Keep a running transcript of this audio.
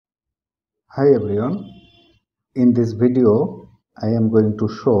Hi everyone, in this video I am going to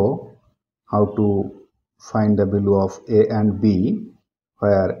show how to find the value of a and b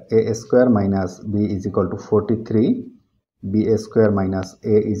where a square minus b is equal to 43, b square minus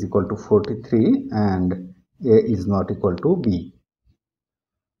a is equal to 43 and a is not equal to b.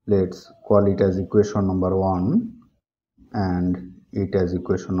 Let's call it as equation number 1 and it as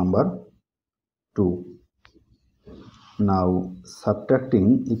equation number 2. Now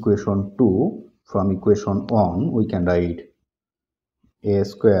subtracting equation 2 from equation 1, we can write a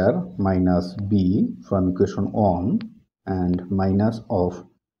square minus b from equation 1 and minus of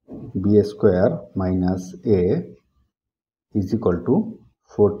b square minus a is equal to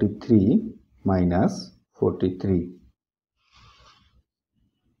 43 minus 43,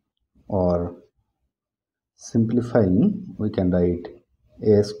 or simplifying we can write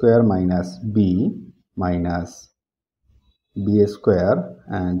a square minus b minus b square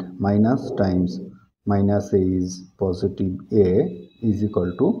and minus times minus a is positive a is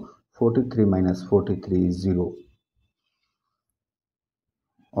equal to 43 minus 43 is 0.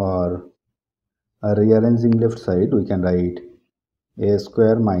 Or rearranging left side we can write a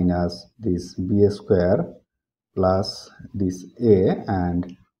square minus this b square plus this a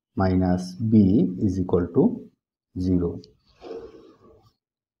and minus b is equal to 0.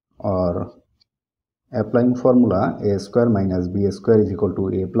 Or applying formula a square minus b square is equal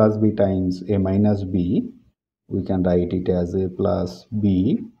to a plus b times a minus b, we can write it as a plus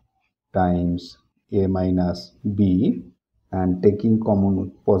b times a minus b, and taking common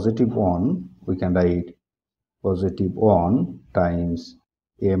positive 1 we can write positive 1 times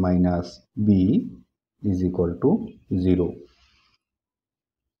a minus b is equal to 0.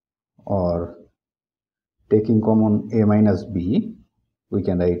 Or taking common a minus b, we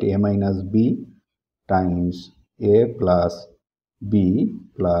can write a minus b times a plus b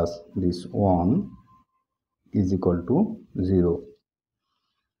plus this 1 is equal to 0.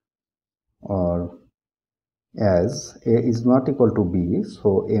 Or as a is not equal to b,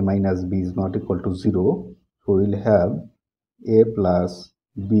 so a minus b is not equal to 0, so we will have a plus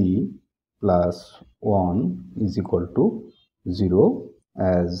b plus 1 is equal to 0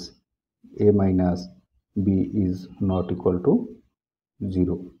 as a minus b is not equal to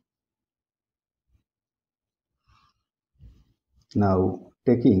 0. Now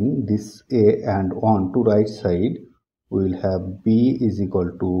taking this a and 1 to right side, we will have b is equal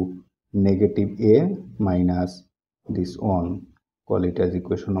to negative a minus this 1, call it as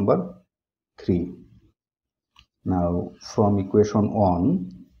equation number 3. Now from equation 1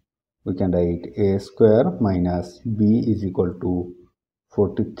 we can write a square minus b is equal to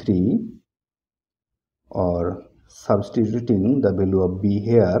 43, or substituting the value of b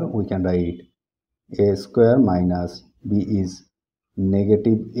here we can write a square minus b is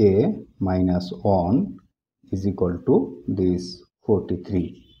negative a minus 1 is equal to this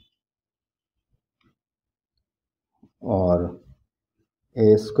 43. Or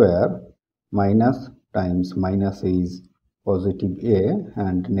a square minus times minus is positive a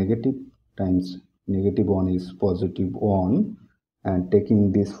and negative times negative 1 is positive 1, and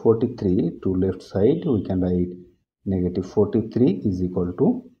taking this 43 to left side we can write negative 43 is equal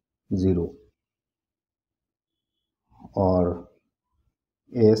to 0. Or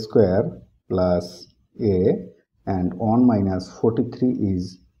a square plus a and 1 minus 43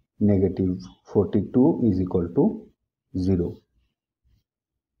 is negative 42 is equal to 0.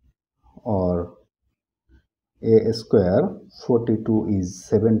 Or a square 42 is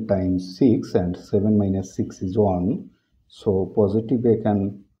 7 times 6 and 7 minus 6 is 1, so positive a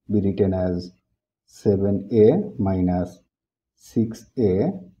can be written as 7a minus 6a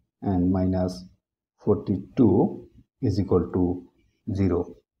and minus 42 is equal to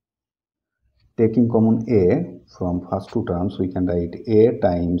 0. Taking common a from first two terms we can write a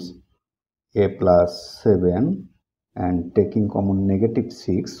times a plus 7, and taking common negative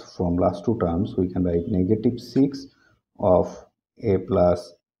 6 from last two terms we can write negative 6 of a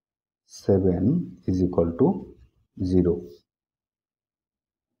plus 7 is equal to 0.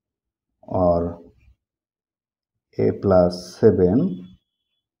 Or a plus 7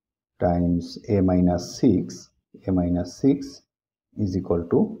 times a minus 6 is equal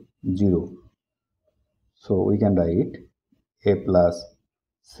to 0. So we can write a plus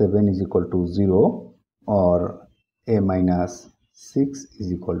 7 is equal to 0 or a minus 6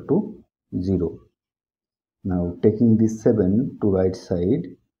 is equal to 0. Now taking this 7 to right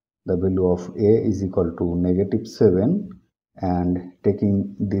side, the value of a is equal to negative 7, and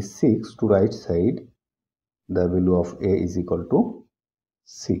taking this 6 to right side, the value of a is equal to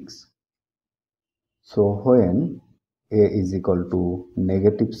 6. So when a is equal to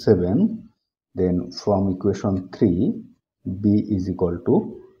negative 7, Then from equation 3, b is equal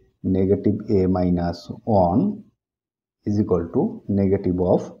to negative a minus 1 is equal to negative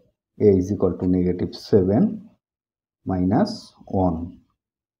of a is equal to negative 7 minus 1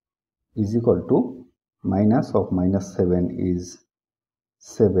 is equal to minus of minus 7 is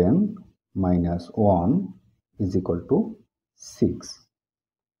 7 minus 1 is equal to 6.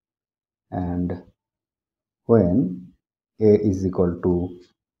 And when a is equal to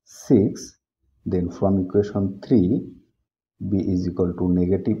 6, then from equation 3, b is equal to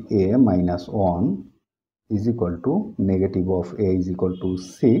negative a minus 1 is equal to negative of a is equal to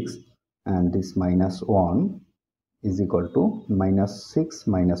 6, and this minus 1 is equal to minus 6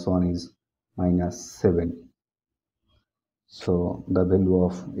 minus 1 is minus 7. So the value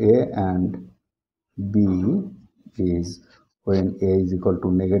of a and b is, when a is equal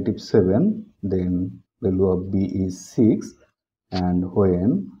to negative 7, then value of b is 6, and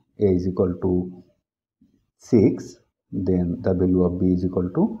when a is equal to 6, then the value of b is equal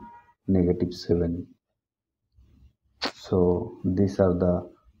to negative 7. So these are the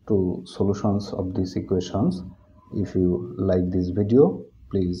two solutions of these equations. If you like this video,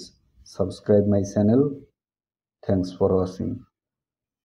 please subscribe my channel. Thanks for watching.